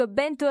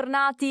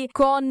Bentornati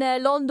con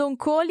London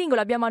Calling,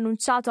 l'abbiamo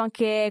annunciato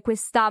anche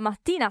questa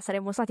mattina,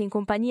 saremmo stati in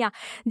compagnia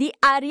di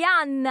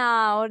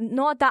Arianna,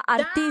 nota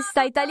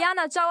artista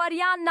italiana. Ciao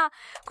Arianna,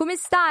 come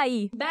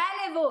stai?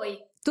 Bene,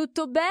 voi?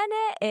 Tutto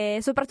bene, e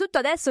soprattutto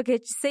adesso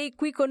che sei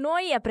qui con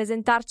noi a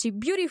presentarci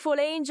Beautiful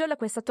Angel,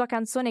 questa tua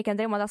canzone che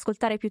andremo ad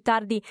ascoltare più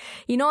tardi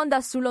in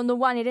onda su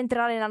London One, ed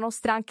entrerà nella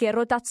nostra anche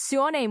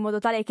rotazione in modo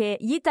tale che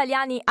gli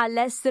italiani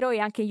all'estero e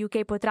anche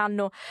UK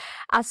potranno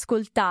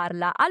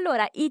ascoltarla.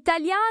 Allora,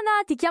 italiana,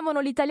 ti chiamano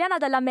l'italiana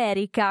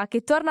dall'America,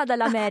 che torna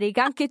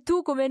dall'America, anche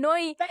tu come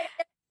noi.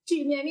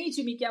 I miei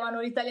amici mi chiamano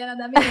l'italiana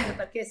d'America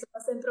perché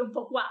sono sempre un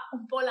po' qua,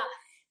 un po' là.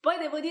 Poi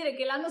devo dire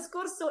che l'anno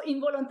scorso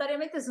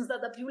involontariamente sono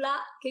stata più là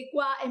che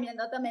qua e mi è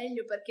andata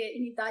meglio, perché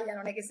in Italia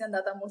non è che sia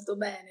andata molto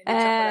bene.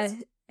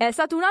 Diciamo è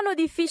stato un anno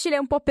difficile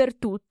un po' per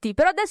tutti,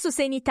 però adesso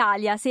sei in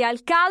Italia, sei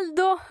al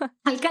caldo.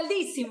 Al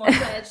caldissimo,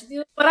 cioè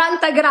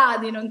 40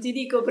 gradi, non ti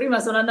dico, prima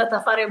sono andata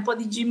a fare un po'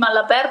 di gym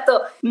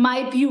all'aperto,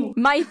 mai più.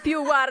 Mai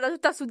più, guarda,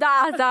 tutta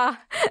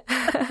sudata.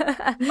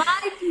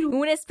 Mai più.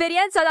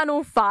 Un'esperienza da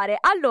non fare.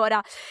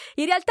 Allora,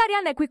 in realtà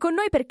Arianna è qui con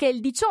noi perché il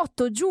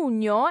 18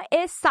 giugno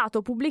è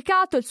stato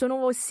pubblicato il suo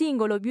nuovo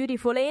singolo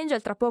Beautiful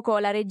Angel. Tra poco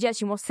la regia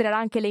ci mostrerà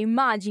anche le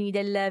immagini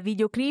del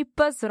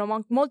videoclip,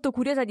 sono molto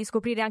curiosa di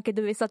scoprire anche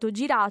dove è stato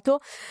girato.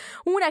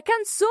 Una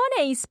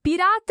canzone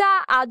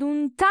ispirata ad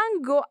un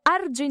tango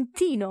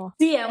argentino.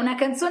 Sì, è una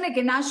canzone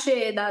che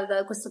nasce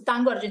da questo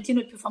tango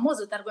argentino, il più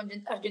famoso tango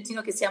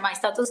argentino che sia mai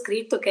stato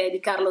scritto, che è di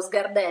Carlos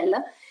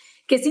Gardel,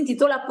 che si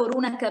intitola Por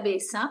una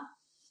cabeza,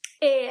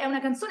 e è una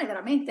canzone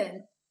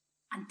veramente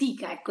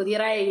antica, ecco,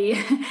 direi.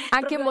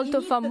 Anche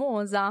molto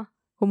famosa,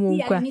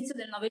 comunque. Sì, all'inizio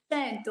del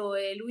Novecento,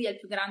 e lui è il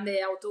più grande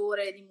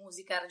autore di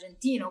musica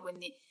argentino,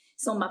 quindi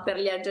insomma per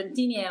gli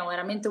argentini è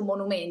veramente un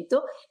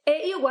monumento.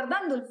 E io,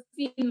 guardando il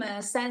film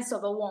Sense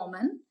of a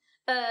Woman,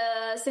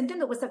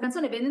 sentendo questa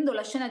canzone, vedendo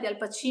la scena di Al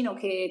Pacino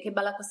che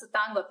balla questo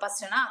tango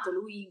appassionato,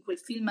 lui in quel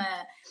film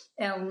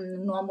è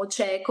un uomo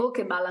cieco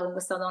che balla con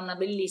questa donna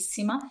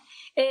bellissima,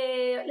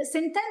 e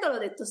sentendolo ho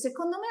detto,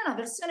 secondo me una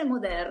versione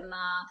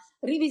moderna,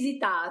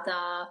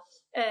 rivisitata,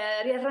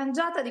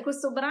 riarrangiata di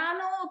questo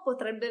brano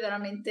potrebbe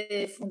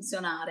veramente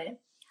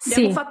funzionare. Sì.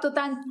 Abbiamo fatto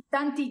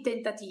tanti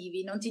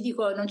tentativi, non ti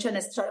dico, non ce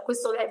n'è, cioè,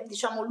 questo è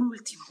diciamo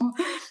l'ultimo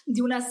di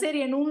una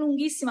serie non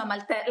lunghissima, ma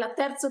il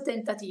terzo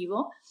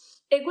tentativo,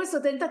 e questo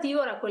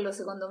tentativo era quello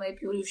secondo me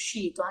più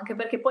riuscito, anche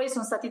perché poi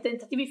sono stati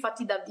tentativi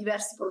fatti da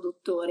diversi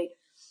produttori.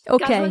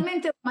 Okay.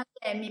 Casualmente a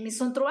Miami, mi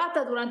sono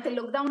trovata durante il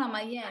lockdown a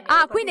Miami.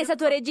 Ah, quindi è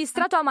stato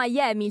registrato a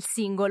Miami il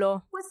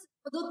singolo? Questo è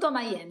prodotto a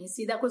Miami,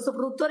 sì, da questo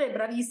produttore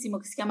bravissimo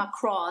che si chiama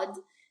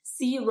C-Rod,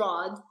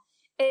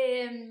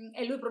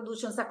 e lui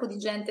produce un sacco di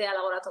gente, ha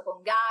lavorato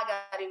con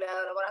Gaga, ha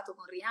lavorato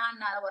con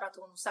Rihanna, ha lavorato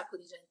con un sacco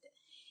di gente.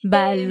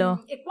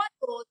 Bello. E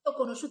quando ho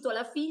conosciuto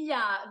la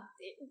figlia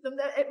è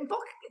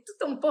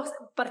tutto un po'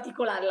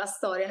 particolare la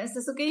storia, nel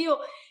senso che io,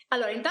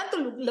 allora, intanto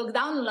il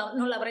lockdown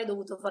non l'avrei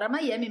dovuto fare a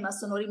Miami, ma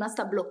sono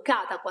rimasta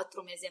bloccata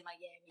 4 mesi a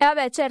Miami.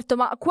 Vabbè, certo,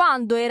 ma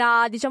quando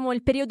era, diciamo,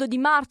 il periodo di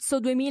marzo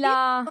 2000?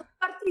 Io sono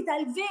partita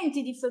il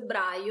 20 di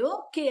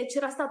febbraio, che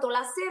c'era stato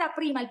la sera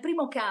prima il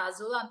primo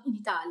caso in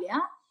Italia,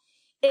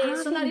 e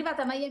sono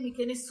arrivata a Miami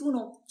che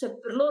nessuno, cioè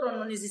per loro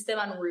non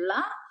esisteva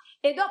nulla,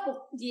 e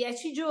dopo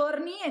 10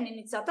 giorni hanno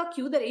iniziato a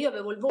chiudere. Io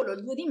avevo il volo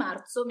il 2 di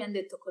marzo, mi hanno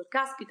detto, col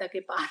caspita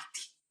che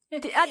parti.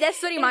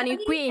 Adesso rimani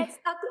qui. È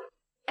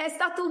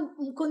stato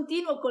un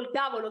continuo col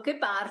cavolo che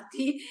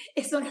parti,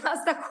 e sono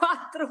rimasta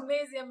 4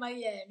 mesi a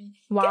Miami.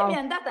 Wow. Che mi è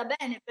andata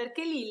bene,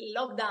 perché lì il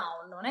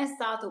lockdown non è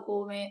stato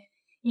come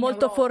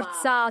molto Europa.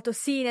 Forzato,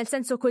 sì, nel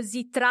senso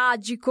così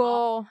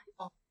tragico.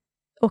 No.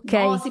 Ok.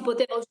 No, si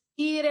poteva uscire,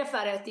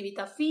 fare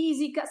attività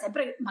fisica,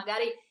 sempre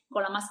magari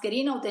con la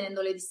mascherina o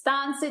tenendo le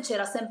distanze,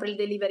 c'era sempre il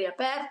delivery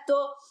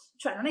aperto,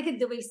 cioè non è che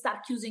dovevi star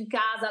chiuso in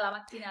casa la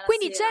mattina alla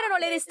Quindi sera. c'erano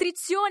le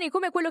restrizioni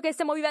come quello che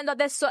stiamo vivendo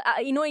adesso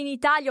noi in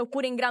Italia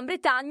oppure in Gran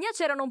Bretagna,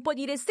 c'erano un po'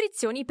 di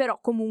restrizioni, però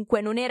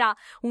comunque non era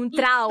un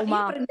trauma.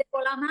 Io prendevo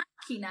la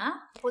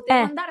macchina, potevo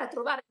andare a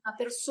trovare una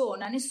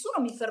persona,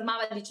 nessuno mi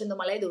fermava dicendo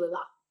ma lei dove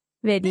va?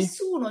 Vedi?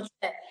 Nessuno,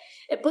 cioè,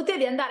 e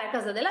potevi andare a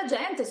casa della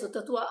gente sotto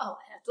è la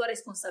tua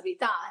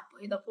responsabilità, e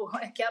poi dopo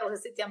è chiaro che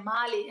se ti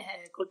ammali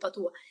è colpa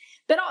tua.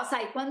 Però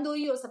sai, quando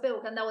io sapevo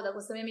che andavo da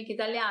questa mia amica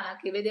italiana,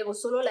 che vedevo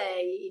solo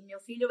lei, il mio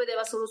figlio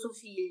vedeva solo suo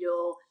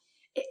figlio,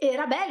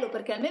 era bello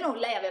perché almeno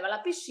lei aveva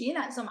la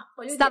piscina, insomma,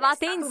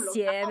 stavate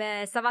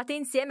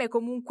insieme,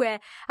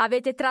 comunque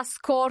avete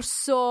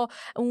trascorso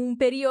un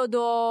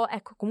periodo,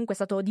 ecco, comunque è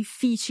stato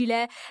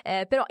difficile,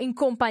 però in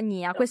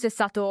compagnia, questo è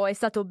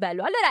stato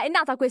bello. Allora è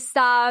nata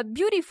questa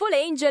Beautiful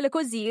Angel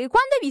così.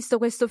 Quando hai visto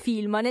questo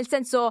film? Nel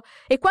senso,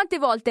 e quante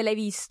volte l'hai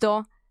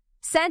visto?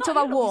 Sense of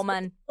a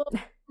Woman.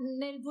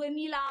 Nel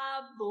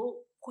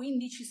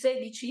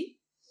 2015-16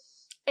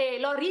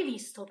 e l'ho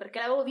rivisto perché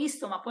l'avevo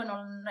visto, ma poi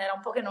era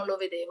un po' che non lo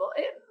vedevo,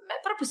 e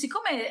proprio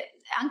siccome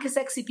anche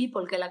Sexy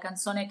People, che è la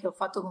canzone che ho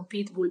fatto con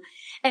Pitbull,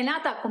 è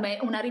nata come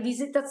una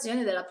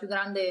rivisitazione della più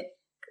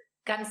grande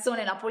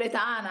canzone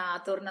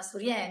napoletana, Torna su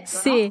rientro,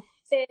 sì. No?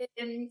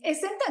 E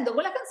sentendo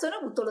quella canzone ho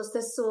avuto lo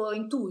stesso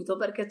intuito,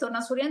 perché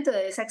Torna su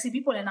Oriente Sexy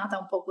People è nata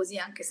un po' così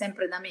anche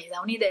sempre da me, da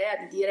un'idea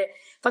di dire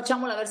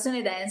facciamo la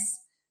versione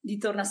dance di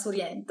Torna su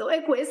Oriente,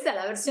 e questa è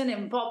la versione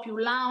un po' più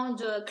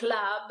lounge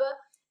club,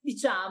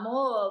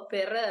 diciamo,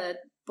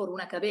 per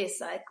una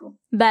cabeza, ecco.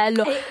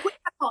 Bello. E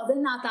questa cosa è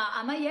nata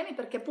a Miami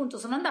perché appunto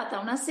sono andata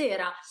una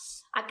sera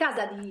a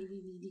casa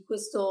di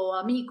questo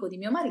amico di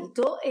mio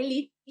marito, e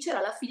lì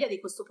c'era la figlia di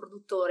questo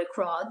produttore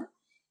Crowd,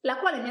 la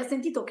quale mi ha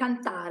sentito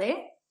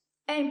cantare,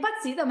 è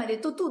impazzita, mi ha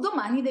detto tu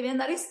domani devi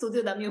andare in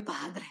studio da mio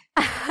padre.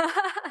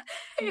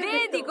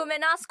 Vedi come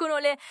nascono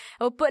le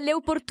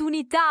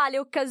opportunità, le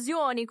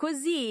occasioni,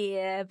 così,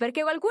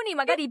 perché alcuni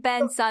magari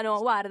pensano,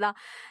 guarda,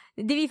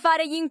 devi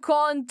fare gli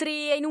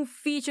incontri in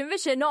ufficio,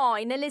 invece no,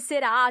 nelle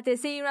serate,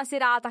 sei in una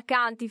serata,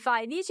 canti,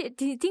 fai, dici,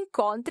 ti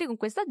incontri con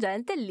questa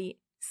gente e lì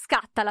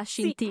scatta la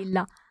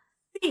scintilla.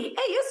 Sì,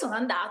 e io sono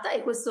andata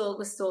e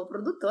questo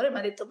produttore mi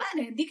ha detto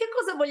bene, di che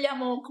cosa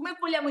come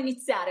vogliamo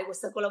iniziare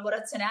questa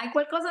collaborazione? Hai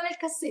qualcosa nel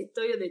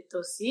cassetto? Io ho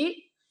detto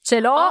sì, ce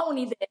l'ho. Ho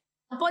un'idea,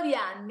 un po' di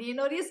anni,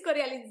 non riesco a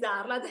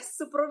realizzarla,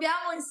 adesso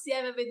proviamo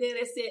insieme a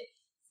vedere se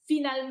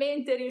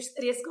finalmente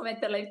riesco a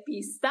metterla in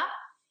pista.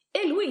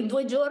 E lui in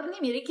 2 giorni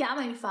mi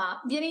richiama e mi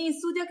fa vieni in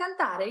studio a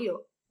cantare.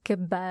 Io che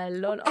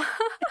bello, no?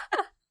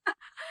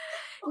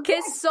 Okay,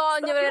 che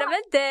sogno,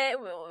 veramente,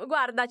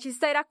 guarda, ci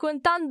stai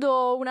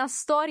raccontando una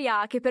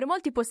storia che per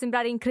molti può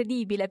sembrare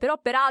incredibile, però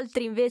per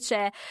altri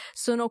invece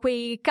sono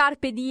quei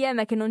carpe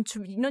diem che non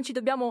ci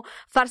dobbiamo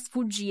far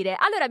sfuggire.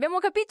 Allora, abbiamo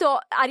capito,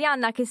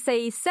 Arianna, che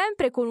sei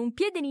sempre con un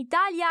piede in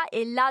Italia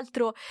e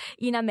l'altro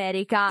in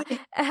America.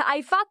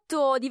 Hai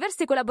fatto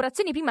diverse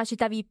collaborazioni, prima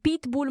citavi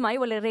Pitbull, ma io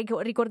vorrei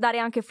ricordare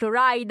anche Flo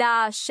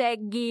Rida,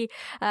 Shaggy,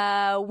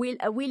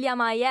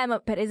 William I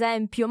Am, per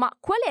esempio. Ma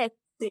qual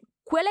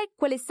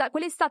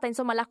è stata,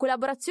 insomma, la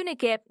collaborazione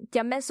che ti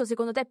ha messo,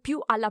 secondo te,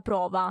 più alla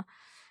prova?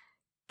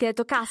 Che hai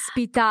detto,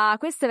 caspita,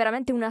 questa è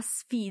veramente una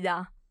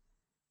sfida.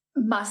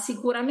 Ma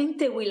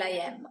sicuramente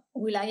will.i.am.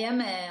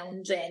 will.i.am è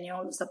un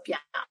genio, lo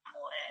sappiamo,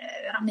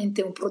 è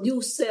veramente un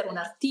producer, un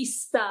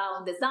artista,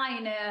 un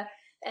designer,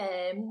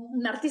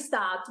 un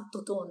artista a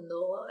tutto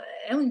tondo,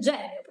 è un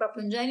genio,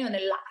 proprio un genio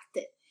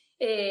nell'arte,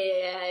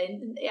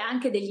 e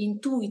anche degli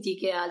intuiti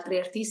che altri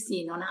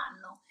artisti non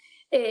hanno.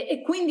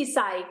 E quindi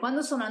sai,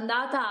 quando sono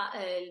andata,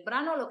 il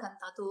brano l'ho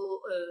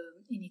cantato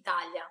in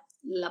Italia,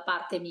 la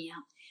parte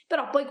mia,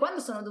 però poi quando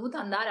sono dovuta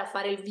andare a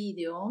fare il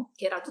video,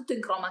 che era tutto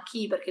in chroma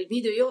key, perché il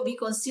video, io vi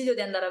consiglio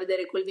di andare a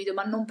vedere quel video,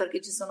 ma non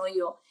perché ci sono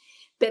io,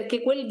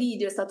 perché quel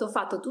video è stato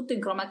fatto tutto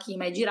in chroma key,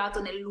 ma è girato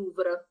nel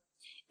Louvre,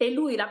 e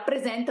lui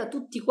rappresenta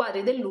tutti i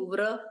quadri del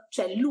Louvre,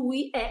 cioè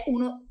lui è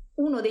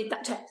uno dei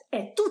cioè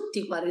è tutti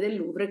i quadri del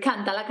Louvre,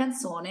 canta la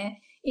canzone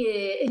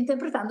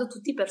interpretando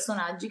tutti i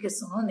personaggi che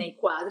sono nei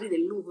quadri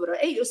del Louvre,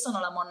 e io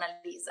sono la Monna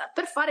Lisa.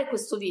 Per fare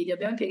questo video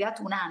abbiamo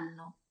impiegato 1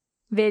 anno.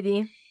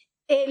 Vedi?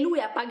 E lui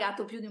ha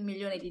pagato più di $1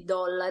 milione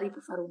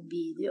per fare un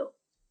video.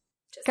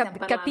 Cioè,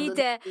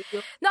 capite?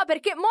 No,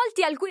 perché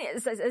alcuni,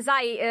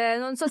 sai,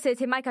 non so se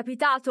ti è mai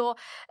capitato,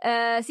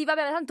 sì,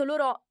 vabbè, tanto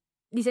loro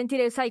di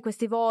sentire, sai,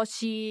 queste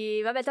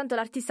voci, vabbè, tanto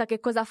l'artista che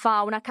cosa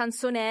fa? Una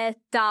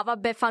canzonetta,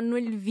 vabbè, fanno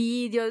il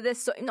video,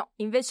 adesso no,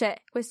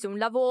 invece questo è un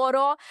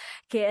lavoro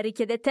che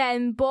richiede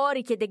tempo,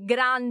 richiede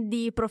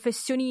grandi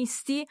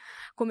professionisti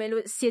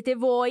come siete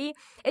voi,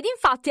 ed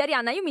infatti,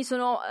 Arianna, io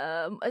sono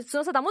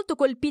stata molto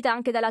colpita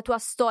anche dalla tua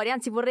storia,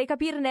 anzi vorrei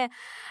capirne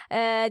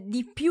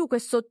di più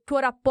questo tuo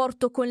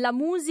rapporto con la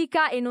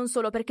musica, e non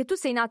solo, perché tu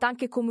sei nata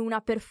anche come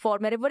una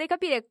performer, e vorrei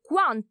capire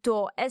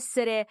quanto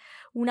essere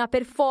una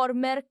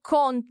performer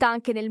conta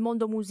anche nel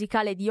mondo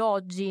musicale di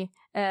oggi,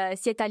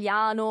 sia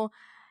italiano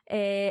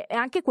e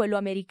anche quello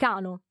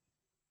americano.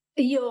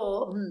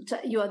 Io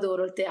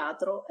adoro il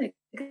teatro e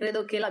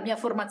credo che la mia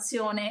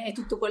formazione e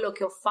tutto quello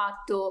che ho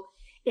fatto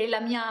e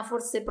la mia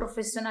forse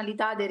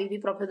professionalità derivi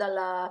proprio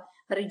dalla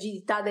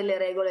rigidità delle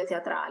regole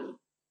teatrali.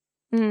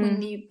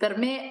 Quindi per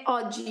me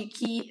oggi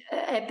chi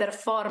è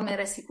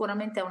performer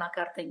sicuramente ha una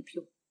carta in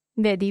più.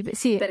 Vedi,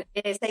 sì.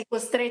 Perché sei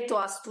costretto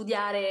a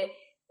studiare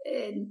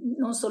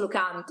non solo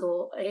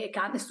canto,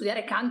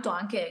 studiare canto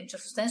anche in un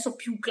certo senso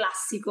più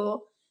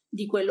classico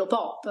di quello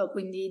pop,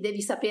 quindi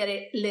devi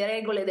sapere le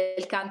regole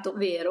del canto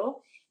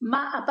vero,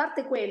 ma a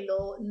parte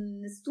quello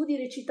studi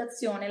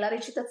recitazione, la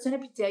recitazione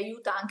ti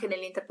aiuta anche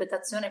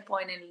nell'interpretazione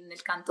poi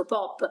nel canto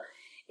pop,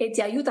 e ti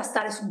aiuta a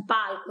stare su un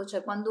palco,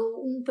 cioè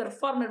quando un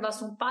performer va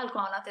su un palco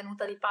ha una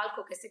tenuta di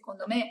palco che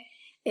secondo me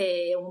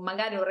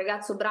magari un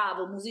ragazzo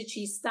bravo,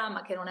 musicista,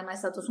 ma che non è mai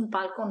stato su un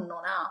palco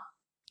non ha.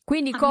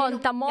 Quindi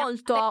conta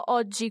molto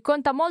oggi,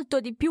 conta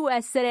molto di più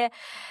essere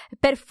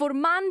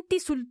performanti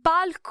sul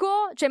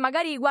palco, cioè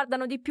magari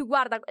guardano di più,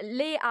 guarda,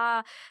 lei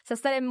sa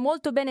stare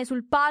molto bene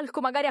sul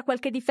palco, magari ha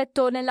qualche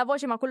difetto nella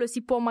voce, ma quello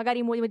si può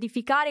magari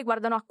modificare,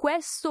 guardano a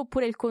questo,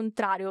 oppure il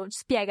contrario.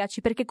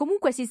 Spiegaci, perché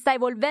comunque si sta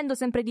evolvendo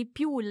sempre di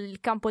più il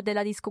campo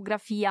della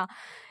discografia.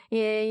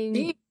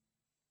 Sì.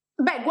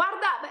 Beh,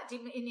 guarda,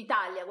 in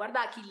Italia,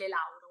 guarda Achille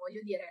Lauro,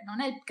 voglio dire,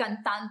 non è il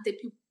cantante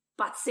più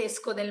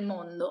pazzesco del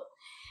mondo,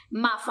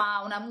 ma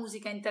fa una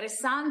musica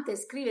interessante,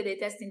 scrive dei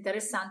testi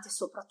interessanti e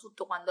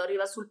soprattutto quando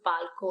arriva sul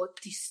palco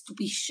ti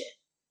stupisce.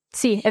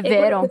 Sì, è e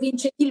vero. quello che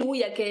vince di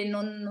lui è che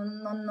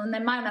non è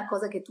mai una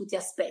cosa che tu ti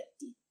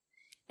aspetti,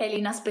 è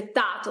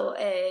l'inaspettato,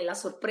 è la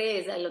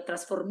sorpresa, è il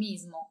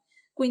trasformismo.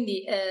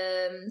 Quindi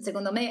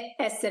secondo me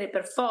essere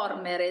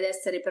performer ed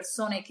essere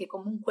persone che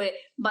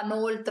comunque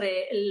vanno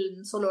oltre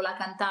solo la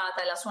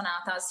cantata e la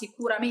suonata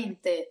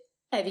sicuramente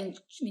è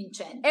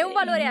vincente. È un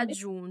valore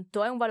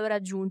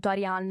aggiunto,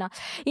 Arianna.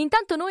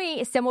 Intanto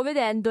noi stiamo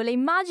vedendo le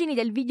immagini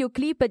del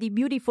videoclip di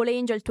Beautiful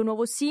Angel, il tuo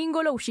nuovo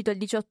singolo, uscito il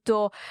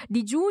 18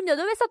 di giugno.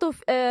 Dove è stato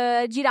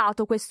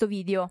girato questo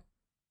video?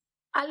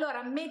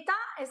 Allora,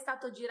 metà è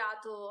stato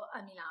girato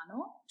a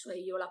Milano, cioè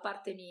io la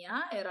parte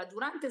mia, era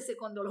durante il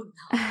secondo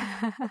lockdown.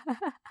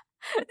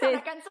 È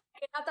una canzone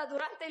che è nata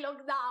durante il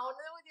lockdown,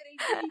 devo dire il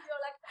video,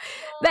 la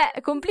canzone.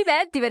 Beh,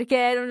 complimenti,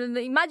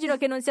 perché immagino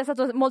che non sia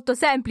stato molto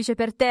semplice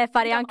per te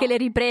fare anche le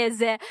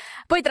riprese.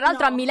 Poi tra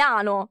l'altro a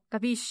Milano,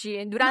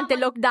 capisci? Durante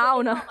il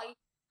lockdown.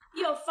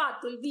 Io ho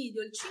fatto il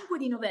video il 5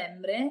 di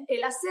novembre e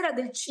la sera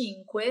del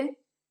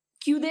 5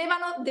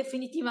 chiudevano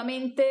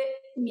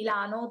definitivamente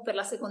Milano per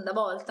la seconda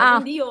volta.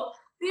 Quindi io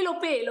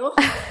pelo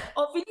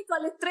ho finito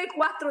alle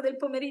 3-4 del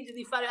pomeriggio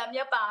di fare la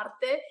mia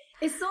parte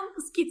e sono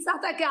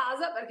schizzata a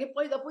casa, perché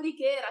poi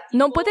dopodiché era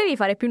tipo... Non potevi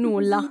fare più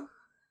nulla.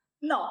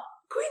 No,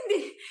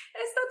 quindi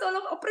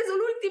ho preso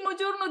l'ultimo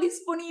giorno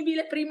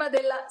disponibile prima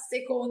del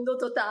secondo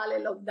totale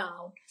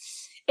lockdown.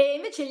 E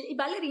invece i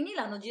ballerini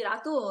l'hanno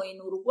girato in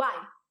Uruguay.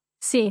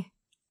 Sì,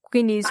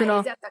 quindi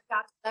paese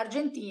attaccato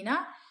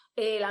all'Argentina,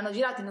 e l'hanno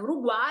girato in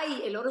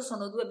Uruguay e loro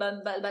sono due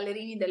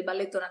ballerini del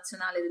balletto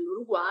nazionale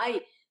dell'Uruguay,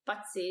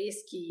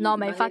 pazzeschi. No,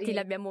 ma infatti li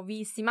abbiamo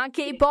visti, ma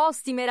anche i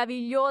posti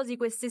meravigliosi,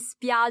 queste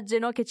spiagge,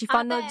 no, che ci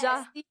fanno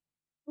già... Sì.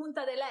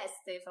 Punta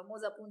dell'Este,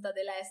 famosa Punta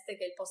dell'Este,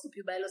 che è il posto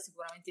più bello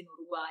sicuramente in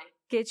Uruguay.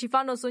 Che ci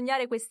fanno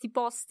sognare questi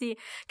posti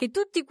che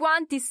tutti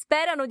quanti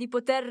sperano di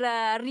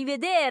poter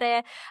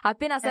rivedere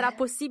appena sarà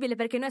possibile,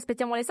 perché noi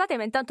aspettiamo l'estate,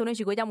 ma intanto noi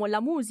ci godiamo la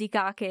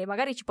musica che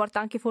magari ci porta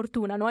anche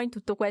fortuna, no? In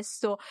tutto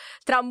questo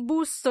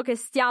trambusto che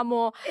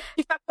stiamo...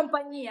 E ci fa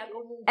compagnia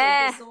comunque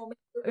in questo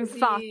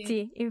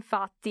momento.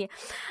 Infatti.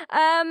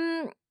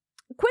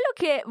 Quello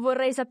che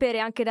vorrei sapere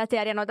anche da te,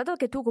 Arianna, dato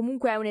che tu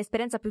comunque hai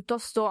un'esperienza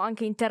piuttosto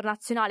anche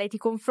internazionale, ti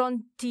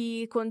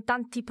confronti con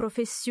tanti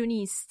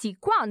professionisti,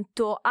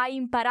 quanto hai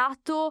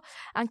imparato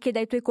anche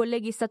dai tuoi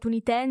colleghi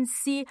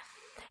statunitensi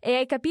e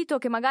hai capito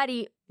che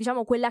magari,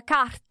 diciamo, quella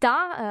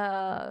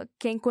carta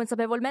che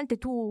inconsapevolmente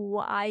tu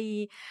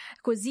hai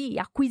così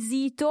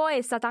acquisito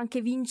è stata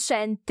anche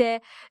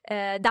vincente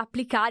da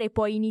applicare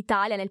poi in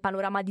Italia nel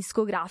panorama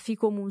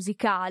discografico,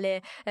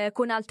 musicale,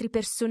 con altri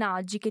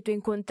personaggi che tu hai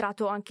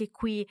incontrato anche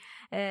qui,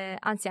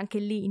 anzi anche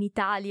lì in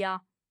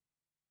Italia.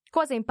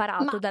 Cosa hai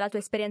imparato dalla tua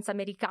esperienza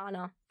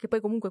americana? Che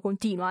poi comunque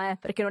continua,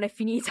 perché non è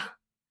finita.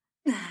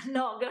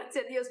 No,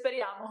 grazie a Dio,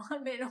 speriamo,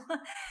 almeno.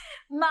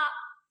 Ma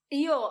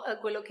io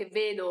quello che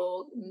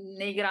vedo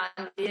nei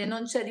grandi,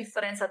 non c'è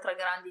differenza tra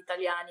grandi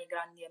italiani e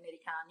grandi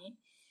americani,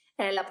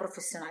 è la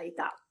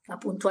professionalità, la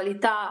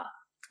puntualità,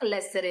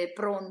 l'essere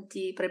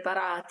pronti,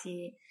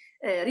 preparati,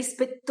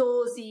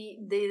 rispettosi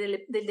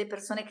delle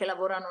persone che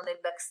lavorano nel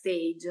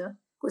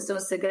backstage. Questo è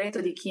un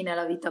segreto di chi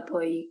nella vita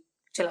poi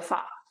ce la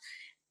fa.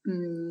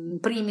 In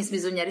primis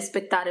bisogna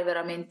rispettare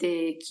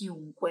veramente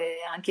chiunque,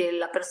 anche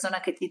la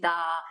persona che ti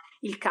dà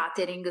il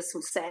catering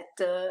sul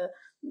set,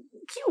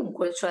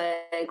 chiunque,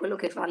 cioè quello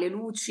che fa le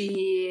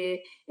luci,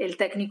 il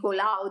tecnico,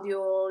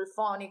 l'audio, il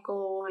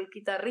fonico, il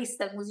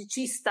chitarrista, il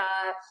musicista,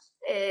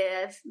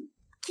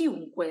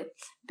 chiunque,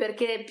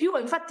 perché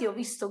infatti ho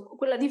visto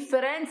quella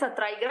differenza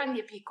tra i grandi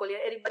e i piccoli,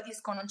 e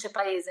ribadisco, non c'è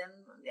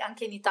paese,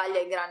 anche in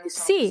Italia i grandi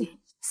sono così.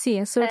 Sì,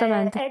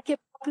 assolutamente. È che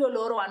proprio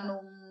loro hanno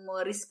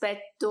un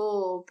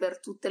rispetto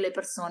per tutte le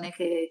persone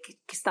che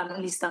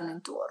gli stanno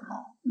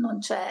intorno, non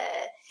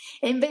c'è.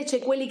 E invece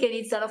quelli che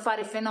iniziano a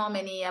fare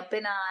fenomeni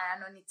appena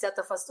hanno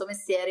iniziato a fare sto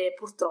mestiere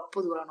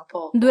purtroppo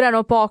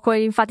durano poco.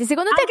 Infatti,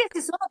 secondo te anche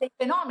se sono dei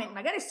fenomeni,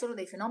 magari sono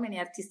dei fenomeni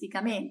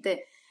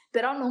artisticamente,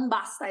 però non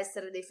basta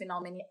essere dei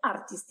fenomeni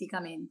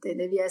artisticamente,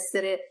 devi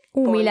essere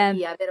umile,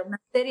 poi avere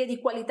una serie di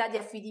qualità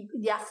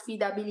di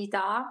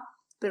affidabilità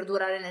per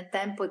durare nel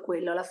tempo, è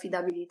quello,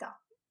 l'affidabilità.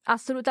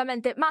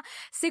 Assolutamente, ma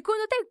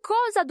secondo te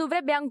cosa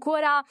dovrebbe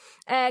ancora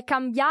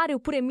cambiare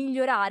oppure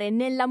migliorare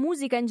nella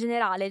musica in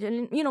generale?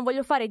 Io non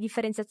voglio fare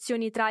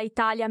differenziazioni tra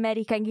Italia,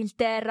 America,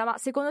 Inghilterra, ma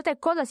secondo te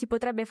cosa si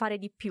potrebbe fare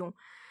di più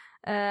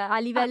a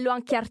livello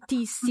anche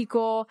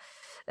artistico?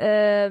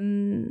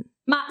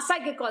 Ma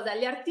sai che cosa?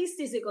 Gli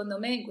artisti, secondo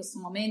me, in questo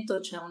momento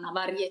c'è una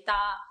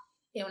varietà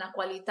e una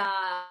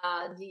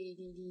qualità di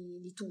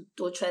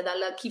tutto, cioè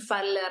chi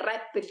fa il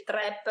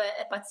trap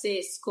è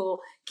pazzesco,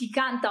 chi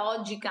canta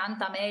oggi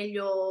canta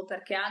meglio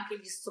perché ha anche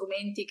gli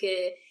strumenti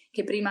che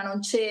prima non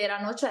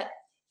c'erano, cioè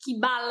chi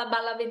balla,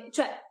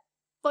 cioè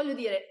voglio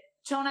dire,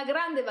 c'è una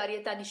grande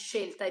varietà di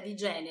scelta e di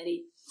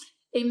generi.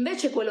 E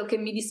invece quello che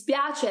mi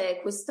dispiace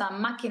è questa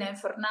macchina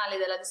infernale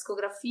della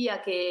discografia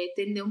che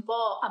tende un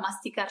po' a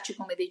masticarci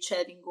come dei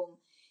chewing gum.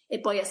 e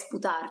poi a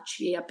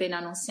sputarci appena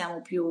non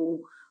siamo più,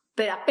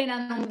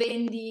 appena non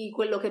vendi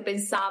quello che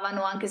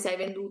pensavano, anche se hai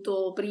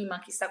venduto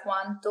prima chissà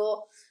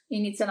quanto,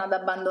 iniziano ad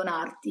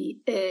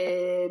abbandonarti.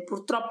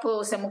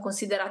 Purtroppo siamo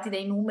considerati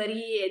dei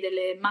numeri e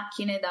delle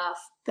macchine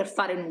per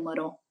fare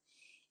numero,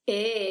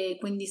 e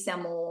quindi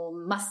siamo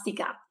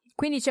masticati.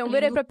 Quindi c'è un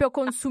vero e proprio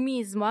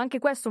consumismo, anche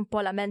questo un po'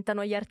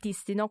 lamentano gli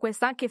artisti, no?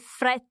 Questa anche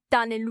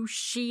fretta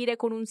nell'uscire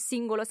con un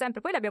singolo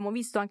sempre. Poi l'abbiamo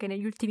visto anche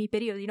negli ultimi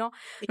periodi, no?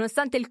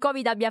 Nonostante il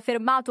Covid abbia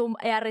fermato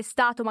e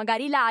arrestato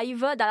magari i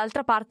live,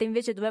 dall'altra parte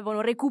invece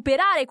dovevano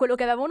recuperare quello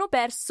che avevano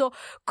perso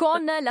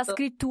con la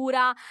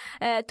scrittura.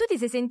 Tu ti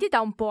sei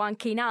sentita un po'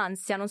 anche in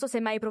ansia, non so se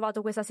hai mai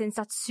provato questa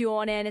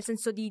sensazione, nel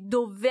senso di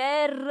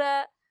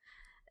dover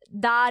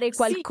dare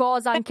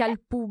qualcosa anche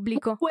al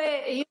pubblico.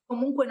 Io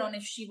comunque non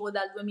uscivo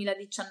dal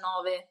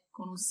 2019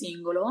 con un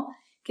singolo,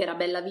 che era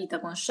Bella Vita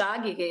con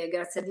Shaggy, che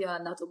grazie a Dio è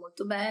andato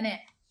molto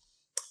bene,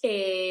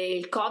 e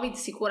il Covid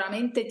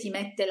sicuramente ti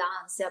mette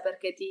l'ansia,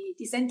 perché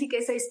ti senti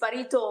che sei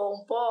sparito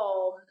un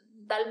po'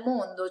 dal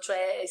mondo,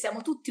 cioè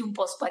siamo tutti un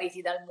po'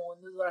 spariti dal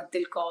mondo durante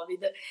il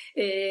Covid.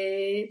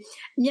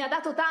 Mi ha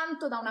dato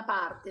tanto da una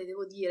parte,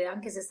 devo dire,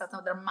 anche se è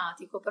stato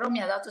drammatico, però mi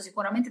ha dato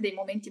sicuramente dei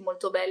momenti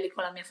molto belli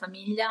con la mia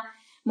famiglia,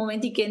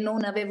 momenti che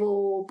non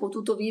avevo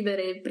potuto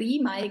vivere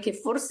prima e che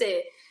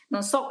forse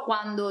non so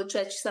quando,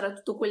 cioè, ci sarà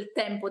tutto quel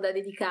tempo da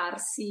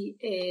dedicarsi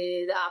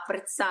e da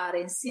apprezzare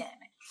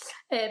insieme.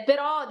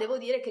 Però devo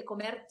dire che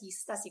come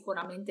artista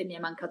sicuramente mi è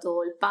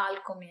mancato il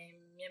palco, mi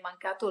è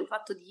mancato il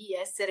fatto di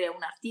essere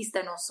un artista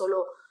e non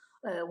solo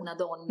una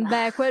donna.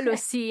 Beh, quello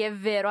sì, è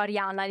vero,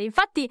 Arianna.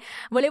 Infatti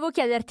volevo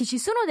chiederti, ci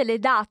sono delle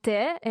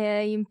date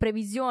in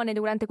previsione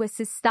durante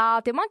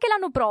quest'estate, ma anche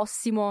l'anno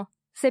prossimo?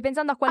 Stai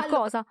pensando a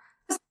qualcosa?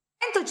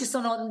 Allora, ci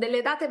sono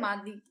delle date,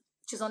 ma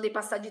ci sono dei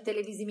passaggi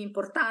televisivi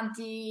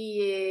importanti,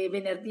 e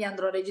venerdì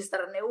andrò a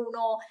registrarne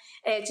uno,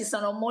 ci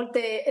sono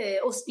molte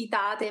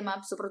ospitate,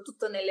 ma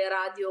soprattutto nelle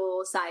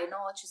radio, sai,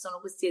 no? Ci sono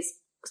questi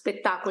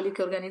spettacoli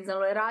che organizzano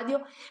le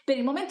radio. Per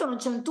il momento non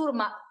c'è un tour,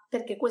 ma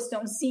perché questo è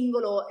un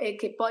singolo e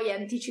che poi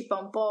anticipa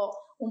un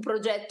po' un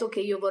progetto che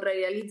io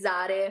vorrei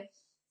realizzare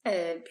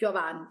più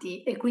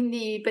avanti, e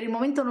quindi per il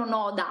momento non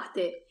ho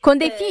date. Con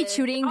dei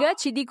featuring, però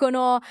ci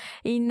dicono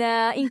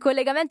in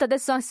collegamento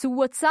adesso su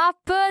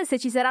WhatsApp se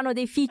ci saranno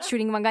dei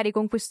featuring magari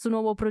con questo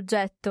nuovo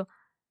progetto.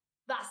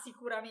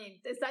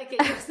 Sicuramente, sai che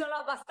io sono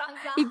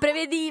abbastanza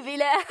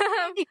imprevedibile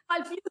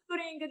al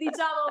featuring,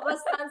 diciamo,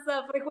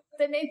 abbastanza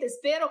frequentemente,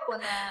 spero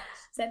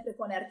sempre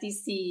con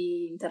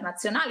artisti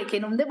internazionali, che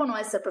non devono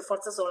essere per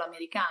forza solo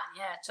americani,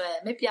 cioè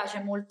a me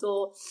piace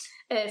molto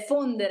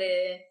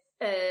fondere.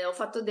 Ho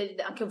fatto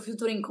anche un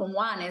featuring con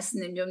Juanes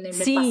nel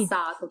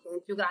passato, che è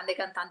il più grande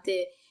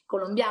cantante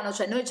colombiano,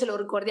 cioè noi ce lo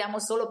ricordiamo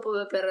solo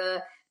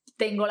per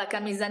Tengo la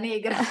camisa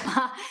negra,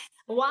 ma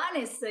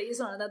Juanes, io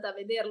sono andata a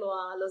vederlo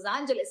a Los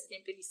Angeles,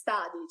 riempie gli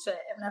stadi, cioè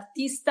è un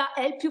artista,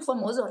 è il più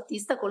famoso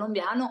artista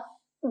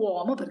colombiano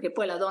uomo, perché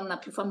poi la donna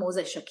più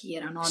famosa è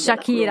Shakira, no?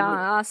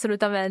 Shakira,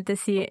 assolutamente,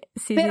 sì.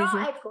 Però sì.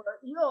 Ecco, a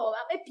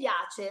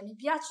me mi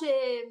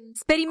piace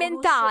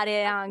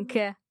sperimentare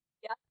anche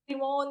altri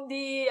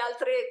mondi,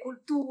 altre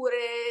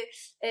culture,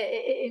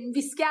 e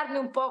invischiarmi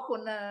un po'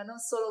 non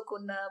solo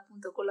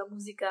appunto con la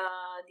musica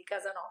di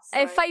casa nostra.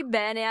 E fai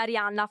bene,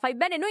 Arianna, fai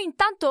bene. Noi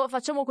intanto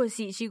facciamo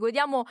così, ci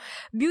godiamo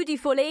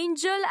Beautiful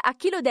Angel. A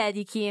chi lo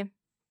dedichi?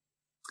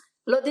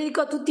 Lo dedico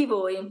a tutti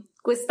voi.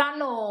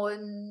 Quest'anno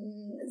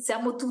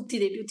siamo tutti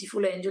dei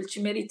Beautiful Angel, ci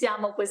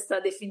meritiamo questa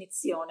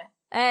definizione.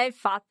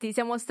 Infatti,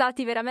 siamo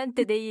stati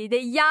veramente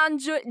degli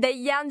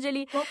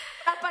angeli. Con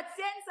una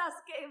pazienza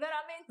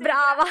veramente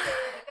brava.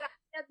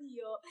 Grazie a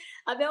Dio.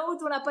 Abbiamo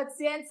avuto una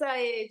pazienza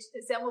e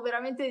siamo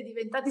veramente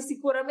diventati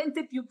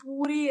sicuramente più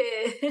puri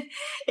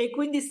e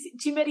quindi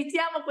ci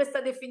meritiamo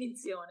questa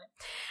definizione.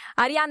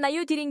 Arianna,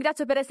 io ti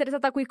ringrazio per essere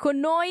stata qui con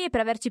noi e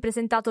per averci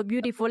presentato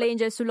Beautiful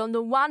Angel su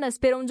London One.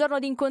 Spero un giorno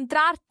di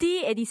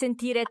incontrarti e di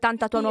sentire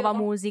tanta tua nuova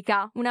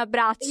musica. Un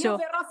abbraccio. Io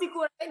verrò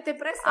sicuramente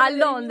presto a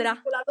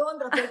Londra.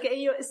 Perché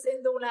io,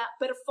 essendo una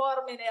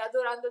performer e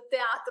adorando il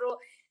teatro,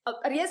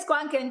 riesco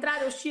anche a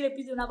entrare e uscire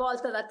più di una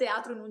volta da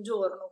teatro in un giorno.